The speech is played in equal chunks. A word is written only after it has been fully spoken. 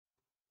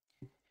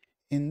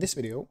In this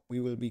video, we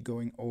will be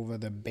going over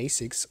the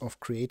basics of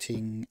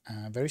creating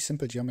very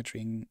simple geometry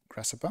in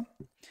Grasshopper.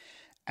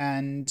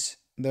 And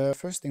the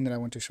first thing that I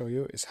want to show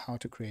you is how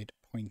to create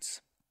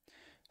points.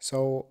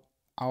 So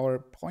our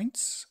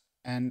points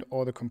and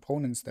all the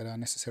components that are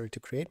necessary to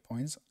create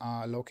points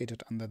are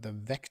located under the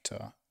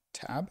Vector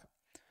tab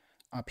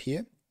up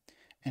here.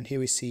 And here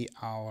we see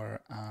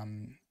our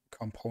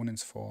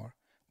components for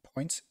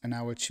points. And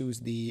I will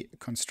choose the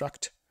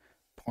construct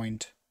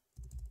point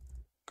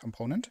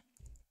component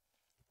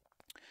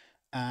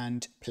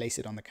and place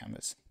it on the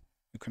canvas.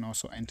 You can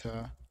also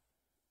enter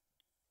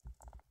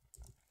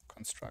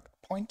construct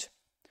point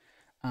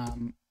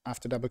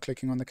after double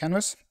clicking on the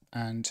canvas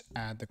and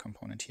add the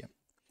component here.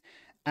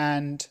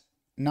 And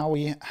now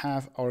we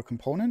have our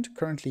component.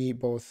 Currently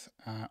both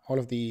all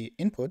of the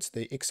inputs,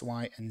 the X,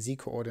 Y, and Z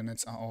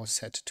coordinates are all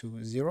set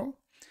to 0.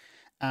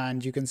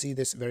 And you can see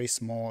this very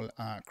small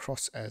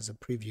cross as a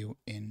preview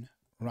in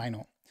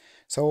Rhino.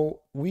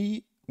 So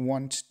we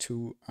want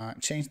to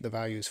change the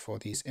values for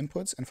these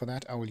inputs, and for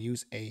that I will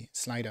use a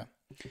slider.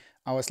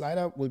 Our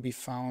slider will be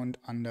found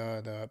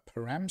under the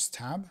Params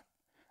tab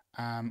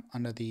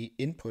under the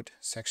input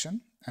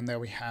section, and there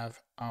we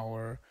have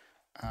our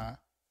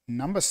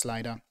number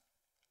slider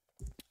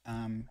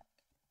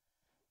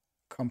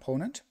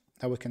component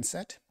that we can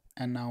set,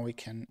 and now we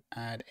can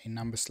add a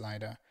number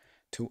slider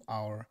to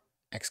our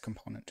X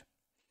component.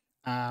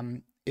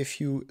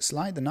 If you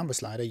slide the number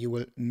slider, you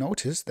will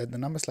notice that the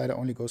number slider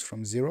only goes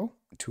from 0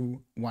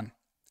 to 1.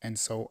 And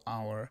so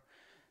our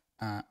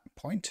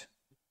point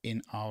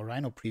in our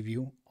Rhino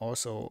preview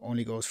also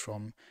only goes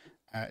from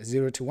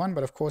 0 to 1.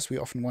 But of course, we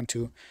often want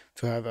to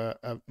have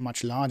a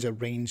much larger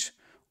range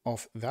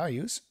of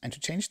values. And to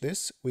change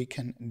this, we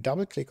can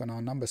double click on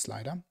our number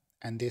slider,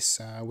 and this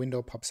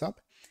window pops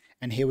up.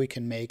 And here we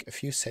can make a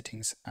few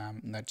settings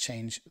that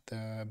change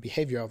the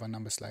behavior of our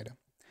number slider.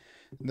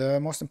 The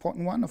most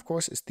important one, of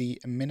course, is the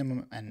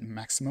minimum and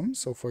maximum.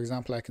 So for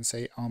example, I can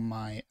say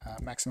my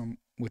maximum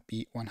would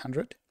be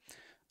 100.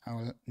 I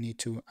will need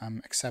to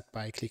accept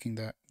by clicking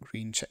the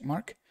green check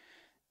mark.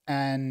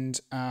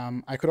 And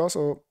I could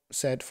also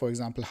set, for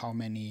example, how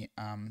many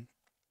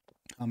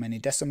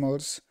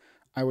decimals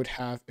I would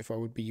have if I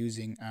would be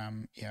using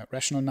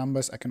rational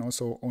numbers. I can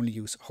also only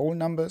use whole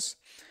numbers.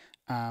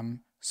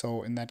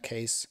 So in that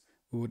case,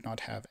 we would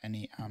not have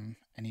any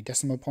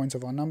decimal points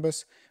of our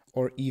numbers,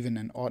 or even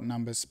and odd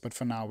numbers. But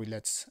for now, we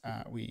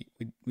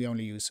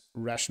only use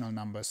rational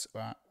numbers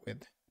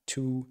with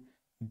 2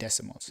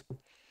 decimals,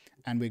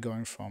 and we're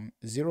going from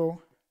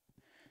 0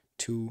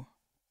 to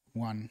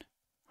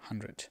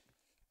 100.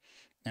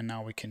 And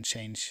now we can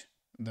change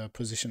the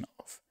position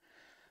of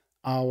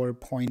our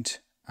point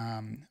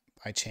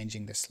by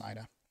changing this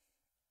slider.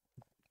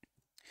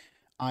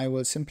 I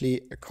will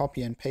simply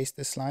copy and paste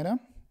this slider.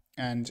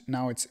 And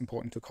now it's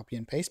important to copy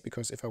and paste,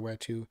 because if I were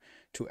to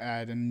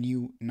add a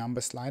new number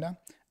slider,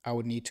 I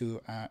would need to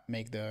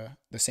make the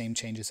same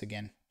changes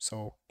again.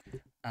 So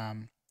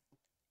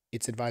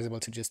it's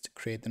advisable to just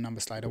create the number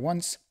slider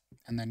once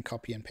and then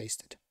copy and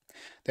paste it.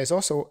 There's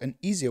also an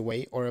easier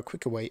way or a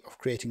quicker way of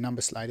creating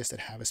number sliders that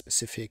have a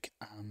specific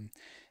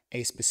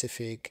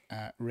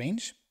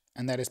range,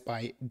 and that is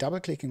by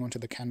double clicking onto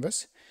the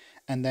canvas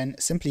and then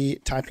simply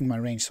typing my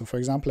range. So for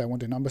example, I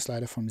want a number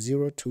slider from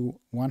 0 to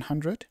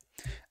 100.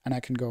 And I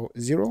can go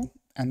 0,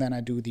 and then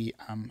I do the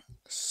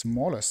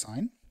smaller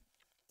sign,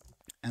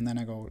 and then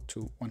I go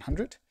to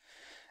 100.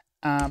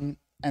 And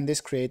this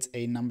creates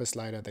a number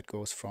slider that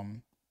goes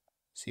from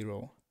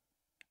 0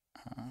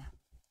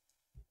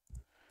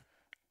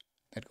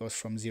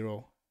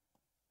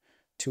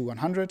 to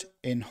 100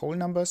 in whole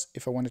numbers.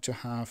 If I wanted to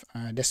have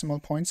decimal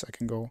points, I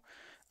can go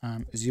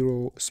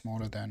 0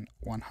 smaller than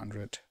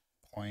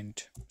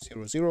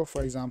 100.00,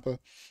 for example.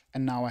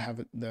 And now I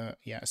have the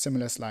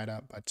similar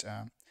slider, but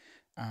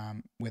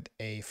with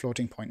a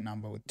floating point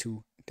number with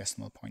 2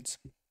 decimal points.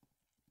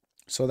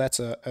 So that's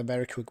a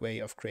very quick way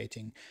of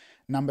creating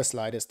number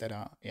sliders that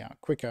are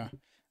quicker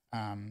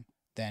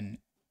than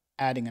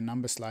adding a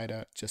number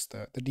slider, just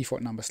the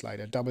default number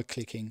slider, double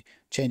clicking,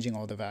 changing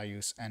all the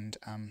values, and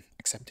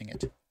accepting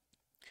it.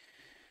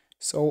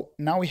 So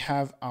now we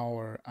have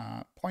our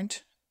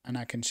point, and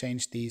I can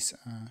change these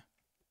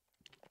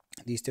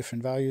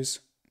different values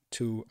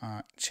to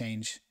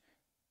change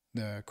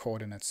the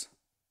coordinates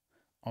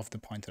of the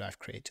point that I've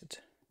created.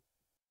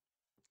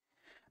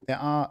 There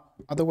are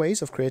other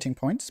ways of creating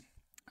points,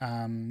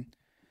 and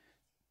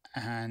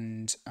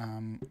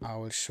I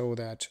will show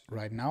that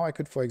right now. I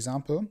could, for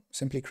example,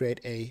 simply create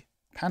a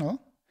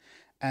panel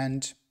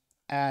and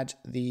add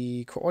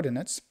the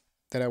coordinates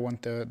that I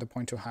want the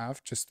point to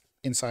have just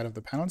inside of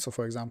the panel. So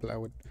for example, I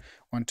would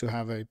want to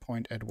have a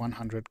point at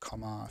 100,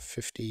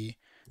 50,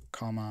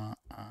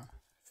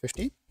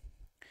 50.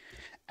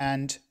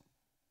 And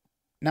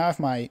now I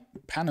have my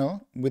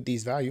panel with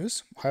these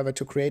values. However,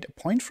 to create a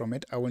point from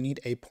it, I will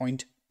need a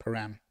point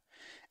param.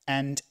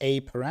 And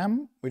a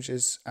param, which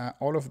is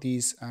all of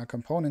these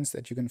components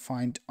that you can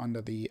find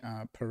under the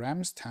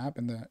Params tab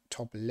in the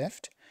top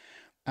left,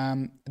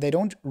 they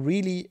don't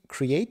really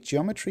create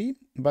geometry,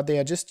 but they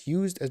are just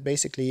used as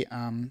basically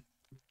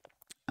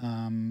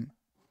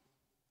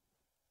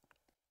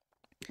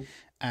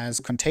as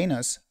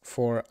containers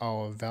for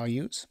our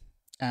values.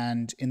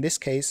 And in this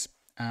case,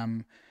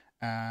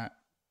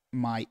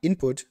 my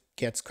input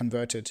gets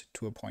converted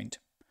to a point.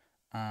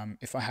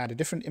 If I had a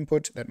different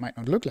input that might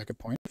not look like a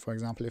point, for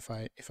example, if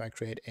I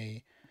create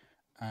a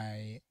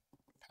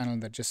panel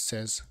that just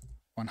says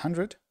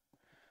 100,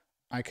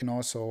 I can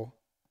also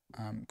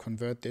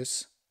convert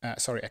this.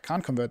 Sorry, I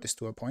can't convert this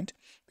to a point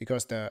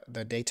because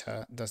the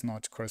data does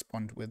not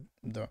correspond with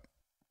the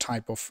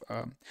type of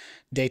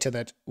data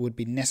that would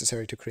be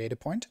necessary to create a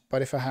point.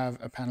 But if I have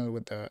a panel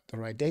with the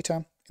right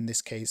data, in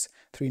this case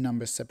 3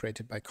 numbers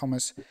separated by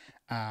commas,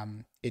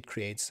 it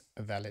creates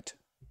a valid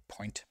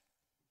point.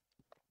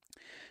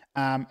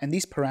 And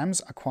these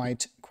params are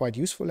quite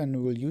useful, and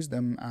we will use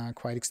them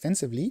quite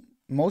extensively,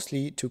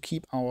 mostly to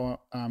keep our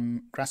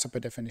Grasshopper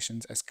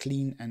definitions as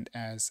clean and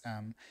as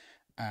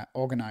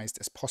organized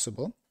as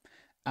possible.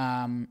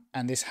 And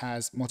this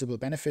has multiple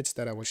benefits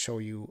that I will show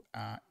you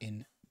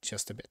in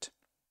just a bit.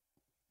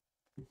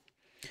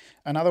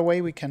 Another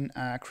way we can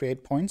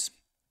create points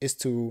is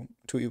to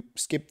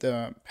skip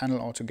the panel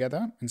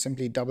altogether and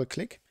simply double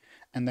click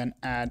and then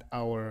add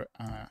our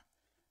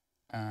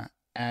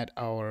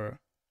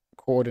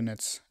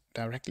coordinates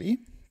directly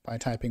by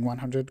typing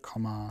 100,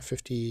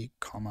 50,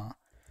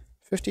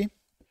 50,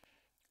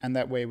 and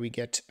that way we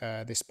get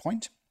this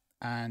point.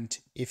 And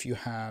if you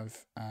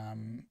have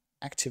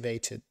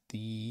activated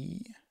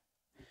the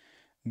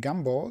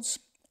gumballs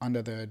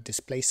under the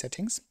display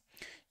settings,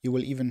 you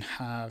will even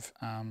have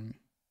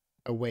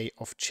a way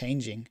of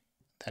changing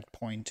that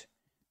point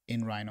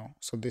in Rhino.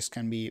 So this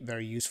can be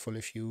very useful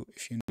if you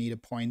need a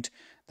point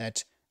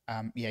that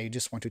you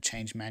just want to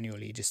change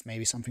manually, just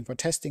maybe something for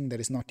testing that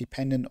is not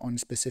dependent on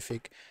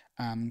specific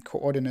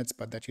coordinates,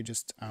 but that you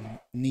just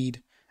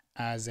need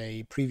as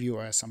a preview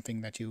or as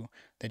something that you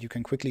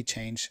can quickly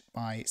change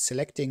by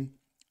selecting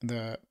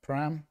the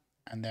param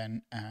and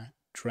then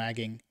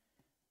dragging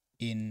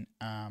in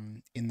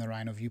the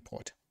Rhino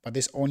viewport. But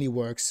this only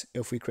works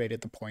if we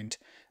created the point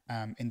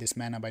in this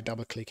manner by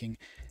double clicking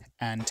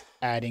and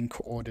adding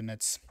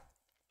coordinates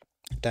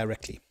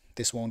directly.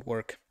 This won't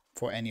work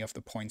for any of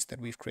the points that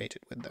we've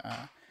created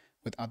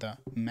with other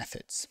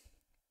methods.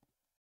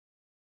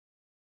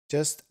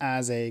 Just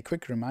as a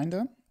quick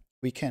reminder,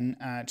 we can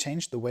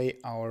change the way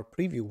our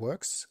preview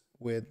works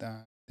with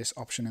this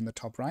option in the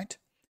top right.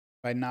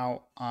 Right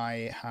now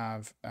I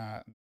have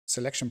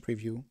selection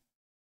preview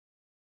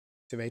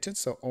activated,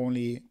 so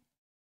only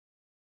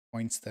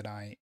points that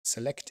I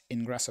select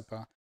in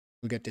Grasshopper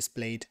will get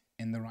displayed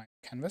in the Rhino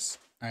canvas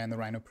and the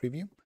Rhino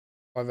preview.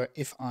 However,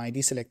 if I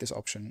deselect this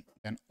option,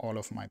 then all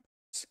of my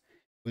points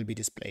will be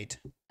displayed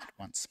at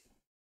once.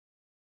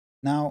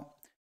 Now,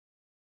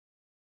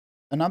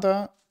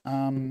 another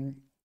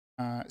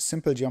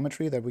simple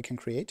geometry that we can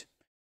create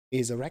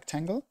is a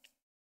rectangle,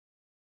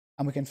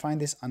 and we can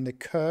find this under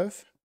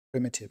curve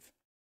primitive.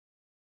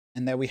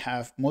 And there we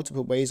have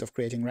multiple ways of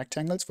creating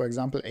rectangles. For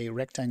example, a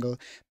rectangle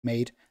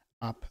made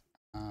out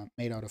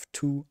of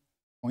 2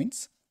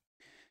 points.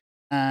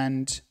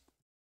 And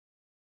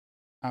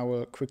I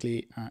will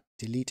quickly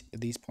delete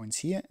these points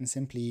here and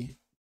simply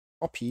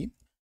copy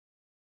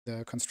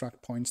the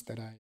construct points that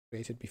I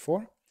created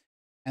before,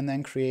 and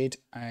then create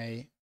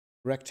a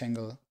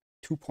rectangle,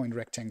 2-point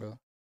rectangle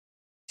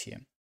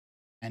here,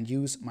 and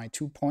use my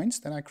 2 points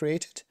that I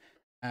created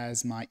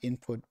as my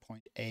input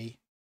point A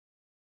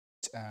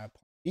and point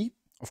B.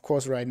 Of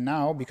course, right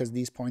now, because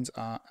these points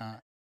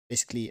are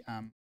basically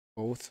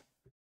both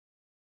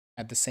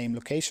at the same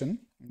location,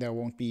 there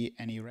won't be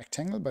any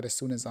rectangle, but as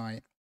soon as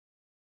I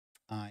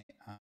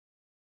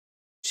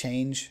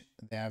change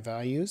their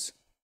values,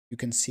 you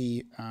can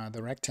see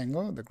the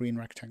rectangle, the green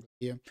rectangle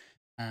here,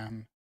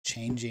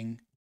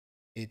 changing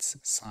its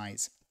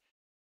size.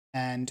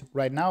 And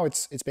right now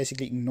it's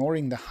basically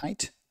ignoring the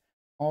height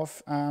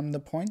of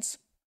the points,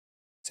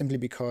 simply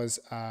because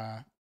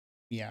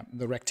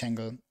the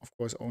rectangle, of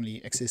course,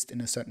 only exists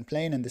in a certain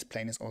plane, and this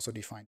plane is also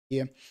defined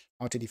here.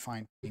 How to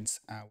define planes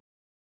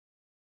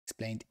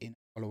explained in the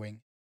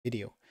following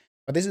video.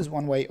 But this is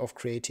one way of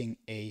creating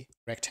a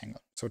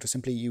rectangle. So to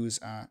simply use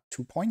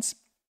 2 points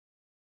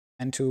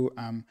and to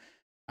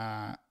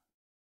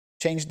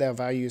change their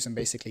values and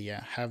basically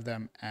have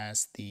them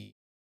as the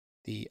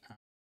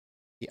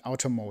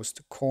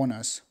outermost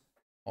corners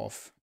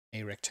of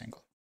a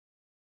rectangle.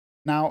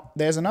 Now,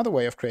 there's another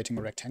way of creating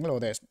a rectangle, or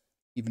there's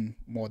even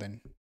more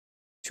than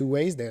 2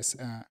 ways. There's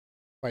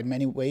quite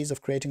many ways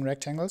of creating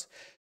rectangles.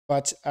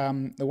 But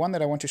the one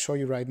that I want to show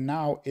you right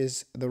now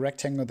is the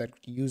rectangle that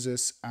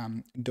uses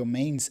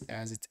domains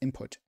as its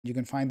input. You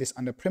can find this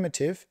under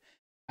primitive,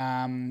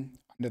 under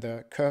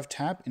the curve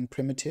tab in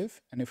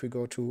primitive. And if we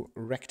go to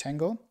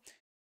rectangle,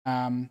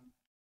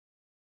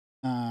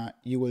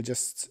 you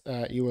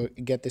will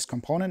get this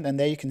component, and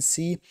there you can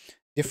see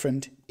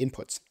different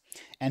inputs.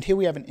 And here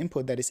we have an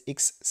input that is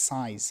X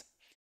size.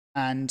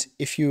 And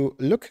if you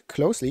look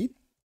closely,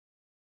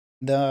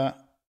 the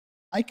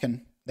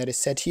icon that is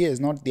set here is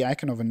not the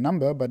icon of a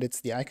number, but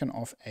it's the icon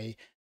of a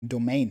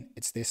domain.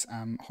 It's this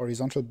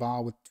horizontal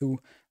bar with 2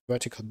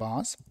 vertical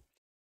bars.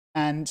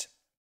 And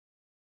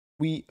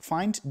we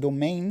find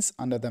domains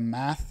under the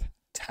Math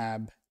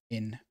tab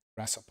in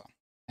Grasshopper.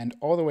 And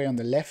all the way on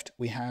the left,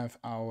 we have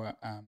our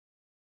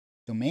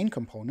domain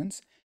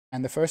components.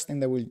 And the first thing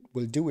that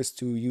we'll do is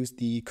to use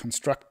the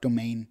construct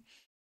domain.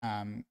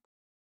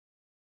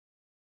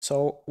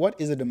 So what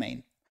is a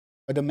domain?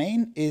 A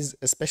domain is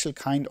a special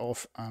kind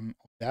of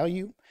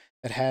value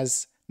that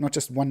has not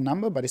just one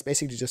number, but it's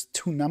basically just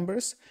 2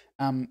 numbers.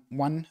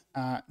 One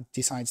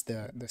decides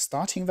the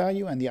starting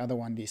value, and the other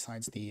one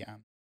decides the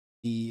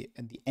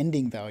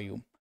ending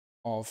value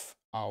of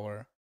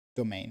our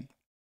domain.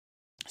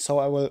 So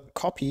I will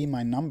copy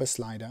my number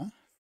slider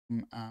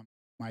from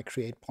my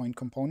create point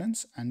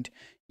components and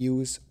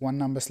use one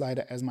number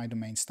slider as my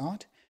domain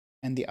start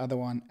and the other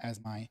one as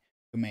my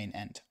domain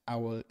end. I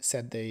will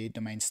set the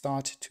domain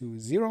start to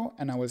 0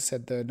 and I will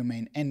set the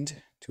domain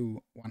end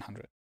to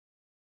 100.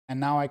 And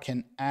now I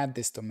can add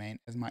this domain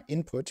as my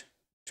input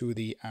to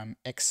the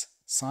X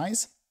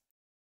size.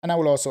 And I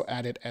will also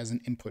add it as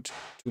an input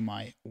to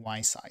my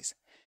Y size.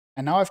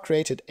 And now I've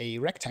created a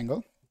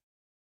rectangle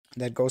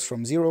that goes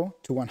from 0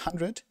 to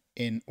 100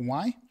 in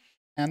Y,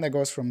 and that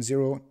goes from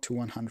 0 to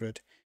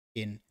 100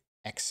 in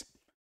X.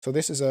 So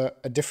this is a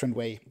different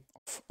way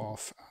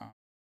of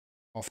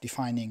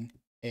defining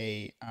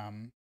a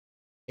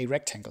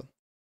rectangle.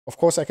 Of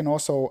course, I can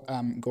also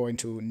go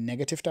into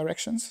negative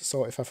directions.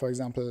 So if I, for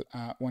example,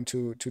 want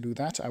to do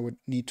that, I would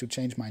need to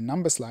change my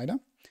number slider.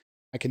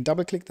 I can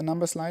double click the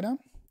number slider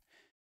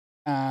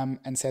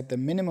and set the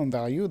minimum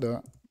value,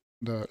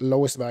 the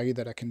lowest value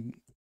that I can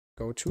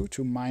go to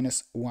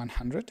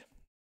 -100.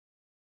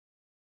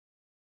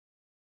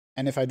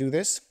 And if I do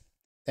this,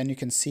 then you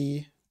can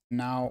see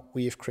now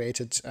we've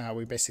created,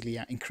 we basically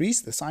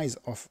increased the size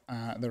of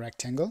the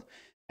rectangle.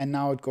 And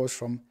now it goes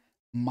from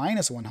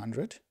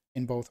 -100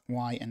 in both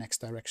Y and X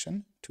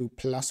direction to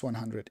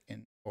 +100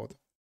 in both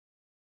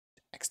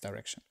X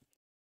direction.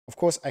 Of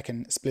course, I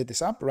can split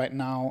this up. Right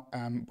now,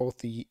 both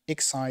the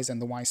X size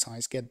and the Y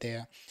size get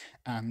their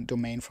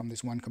domain from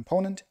this one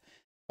component.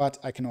 But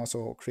I can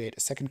also create a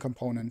second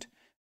component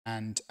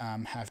and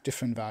have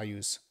different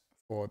values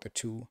for the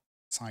 2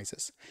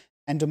 sizes.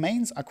 And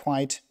domains are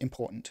quite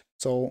important.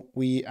 So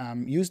we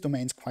use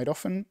domains quite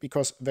often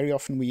because very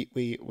often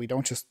we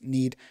don't just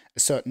need a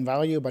certain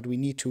value, but we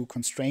need to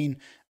constrain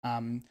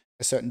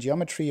a certain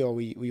geometry, or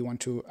we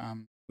want to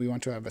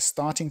have a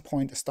starting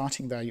point, a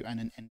starting value, and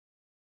an end.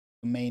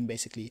 Domain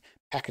basically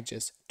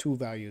packages 2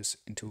 values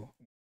into.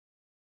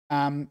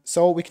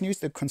 So we can use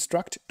the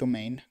construct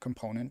domain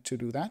component to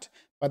do that.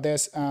 But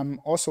there's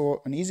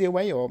also an easier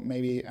way, or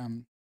maybe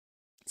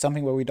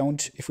something where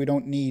if we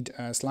don't need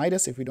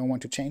sliders, if we don't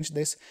want to change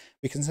this,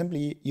 we can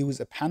simply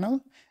use a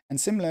panel. And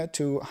similar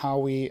to how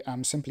we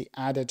simply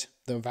added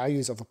the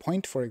values of a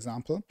point, for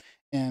example,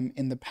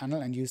 in the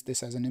panel and use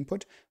this as an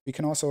input, we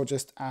can also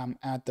just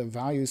add the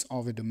values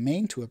of a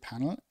domain to a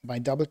panel by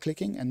double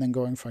clicking and then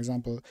going, for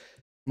example,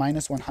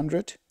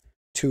 -100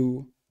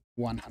 to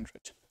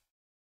 100.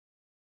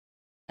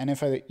 And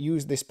if I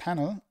use this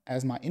panel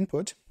as my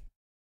input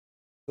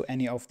to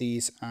any of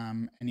these,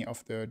 any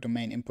of the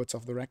domain inputs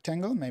of the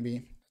rectangle,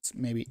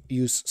 maybe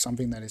use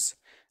something that is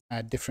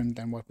different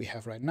than what we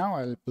have right now.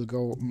 I will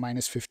go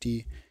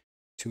 -50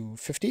 to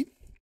 50.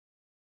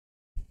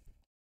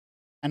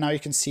 And now you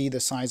can see the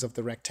size of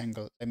the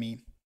rectangle. Let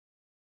me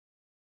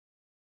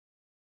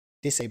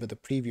disable the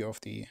preview of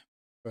the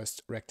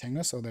first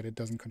rectangle so that it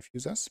doesn't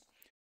confuse us.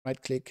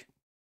 Right click,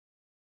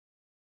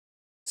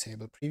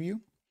 disable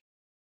preview.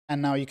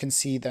 And now you can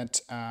see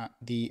that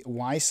the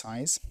Y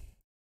size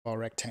of our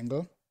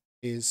rectangle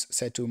is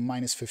set to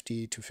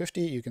 -50 to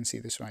 50. You can see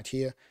this right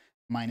here,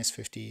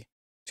 -50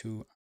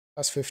 to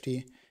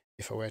 +50.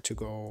 If I were to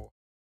go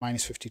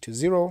 -50 to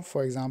 0,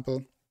 for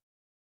example,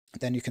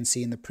 then you can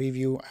see in the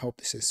preview, I hope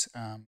this is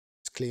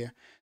clear,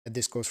 that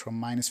this goes from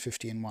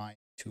 -50 in Y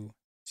to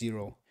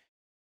 0.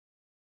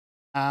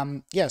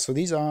 Yeah, so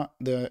these are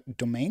the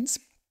domains.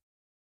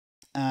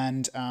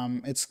 And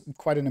it's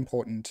quite an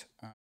important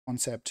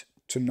concept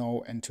to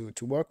know and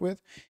to work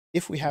with.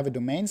 If we have a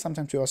domain,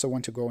 sometimes we also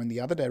want to go in the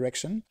other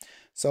direction.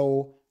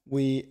 So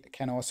we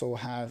can also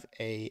have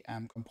a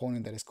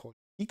component that is called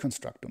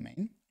Deconstruct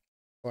domain.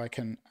 So I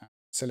can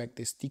select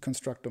this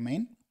Deconstruct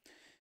domain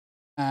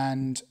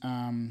and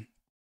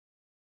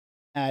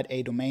add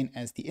a domain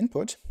as the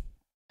input.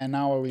 And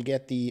now I will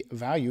get the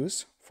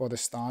values for the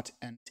start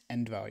and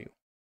end value.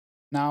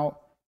 Now,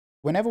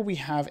 whenever we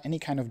have any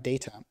kind of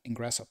data in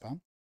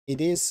Grasshopper,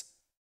 it is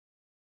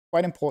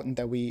quite important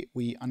that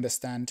we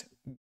understand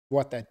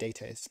what that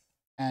data is.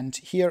 And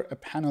here a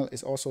panel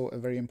is also a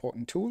very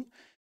important tool.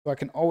 So I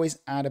can always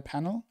add a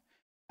panel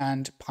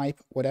and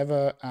pipe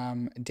whatever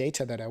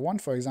data that I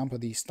want. For example,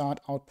 the start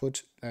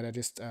output that I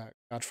just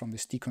got from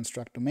this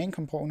Deconstruct domain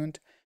component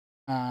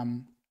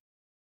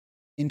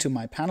into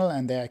my panel,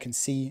 and there I can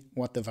see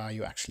what the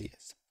value actually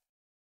is.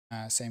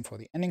 Same for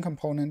the ending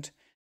component,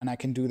 and I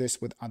can do this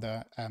with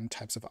other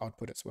types of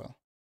output as well.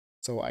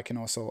 So I can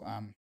also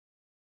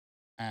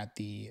add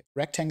the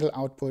rectangle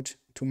output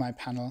to my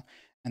panel,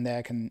 and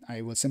there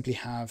I will simply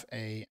have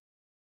a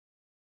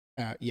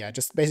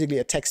just basically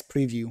a text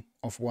preview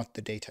of what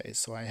the data is.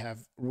 So I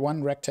have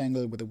one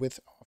rectangle with a width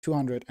of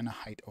 200 and a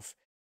height of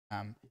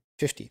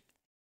 50.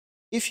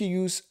 If you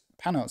use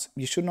panels,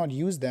 you should not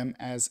use them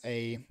as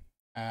a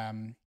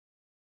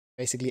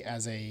basically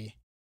as a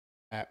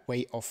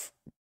way of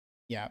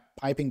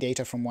piping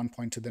data from one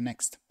point to the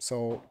next.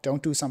 So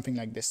don't do something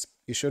like this.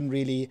 You shouldn't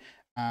really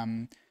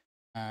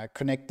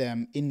connect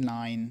them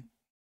inline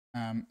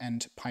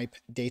and pipe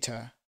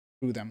data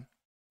through them,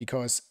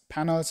 because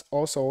panels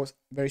also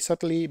very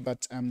subtly,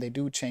 but they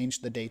do change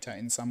the data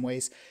in some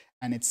ways,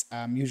 and it's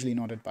usually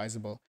not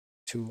advisable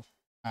to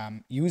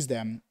use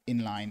them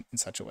inline in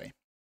such a way.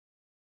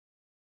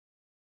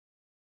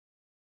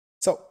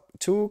 So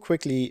to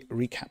quickly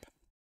recap,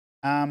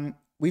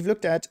 we've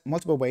looked at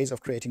multiple ways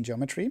of creating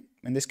geometry.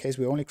 In this case,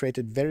 we only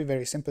created very,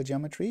 very simple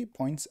geometry,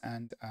 points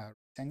and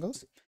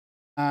rectangles.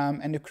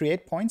 And to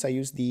create points, I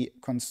used the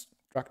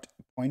construct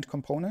point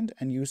component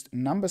and used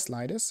number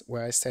sliders,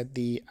 where I set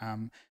the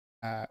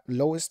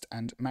lowest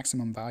and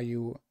maximum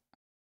value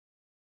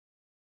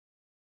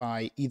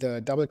by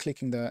either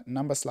double-clicking the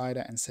number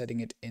slider and setting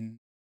it in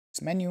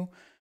this menu,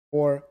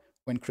 or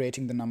when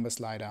creating the number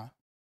slider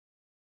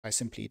by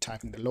simply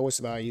typing the lowest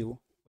value,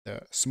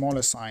 the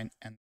smaller sign,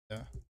 and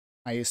the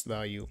highest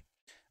value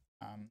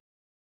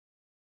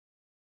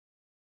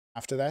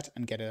after that,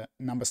 and get a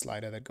number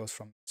slider that goes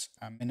from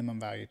minimum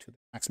value to the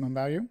maximum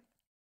value.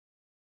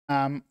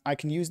 I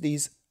can use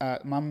these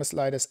number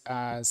sliders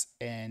as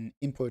an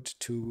input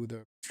to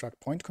the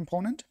construct point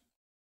component.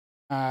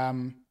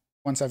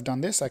 Once I've done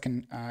this, I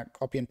can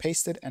copy and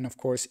paste it, and of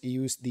course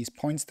use these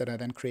points that are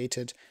then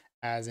created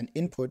as an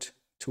input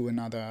to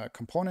another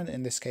component.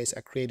 In this case,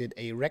 I created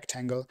a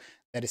rectangle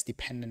that is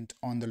dependent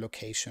on the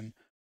location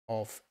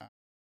of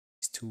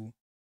these two.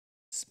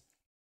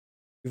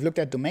 We've looked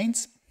at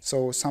domains.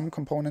 So some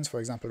components, for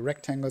example,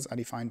 rectangles, are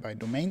defined by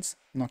domains,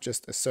 not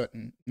just a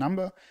certain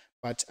number,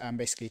 but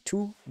basically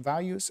two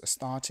values, a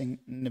starting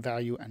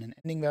value and an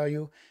ending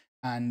value.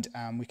 And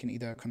we can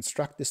either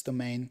construct this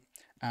domain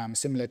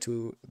similar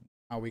to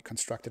how we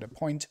constructed a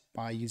point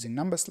by using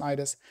number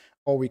sliders,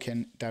 or we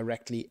can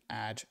directly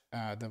add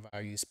the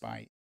values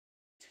by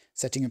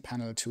setting a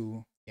panel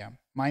to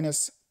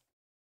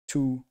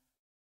 -2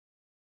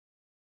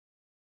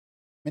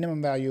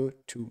 minimum value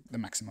to the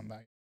maximum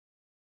value.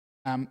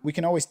 We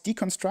can always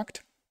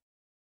deconstruct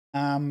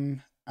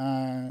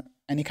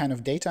any kind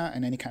of data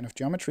and any kind of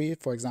geometry.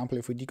 For example,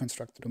 if we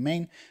deconstruct the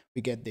domain,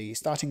 we get the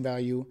starting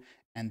value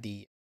and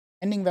the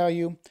ending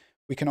value.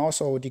 We can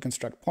also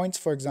deconstruct points,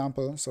 for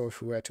example. So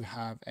if we were to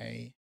have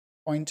a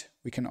point,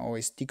 we can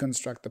always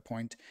deconstruct the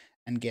point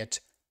and get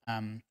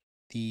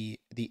the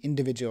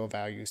individual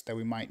values that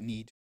we might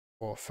need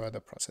for further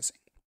processing.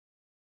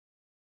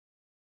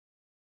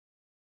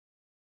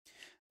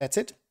 That's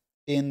it.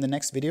 In the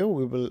next video,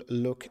 we will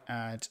look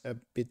at a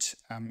bit,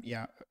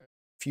 a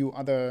few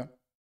other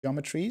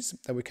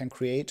geometries that we can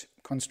create,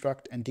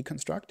 construct, and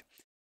deconstruct.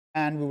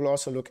 And we will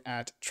also look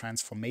at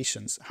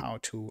transformations, how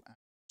to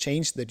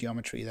change the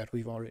geometry that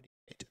we've already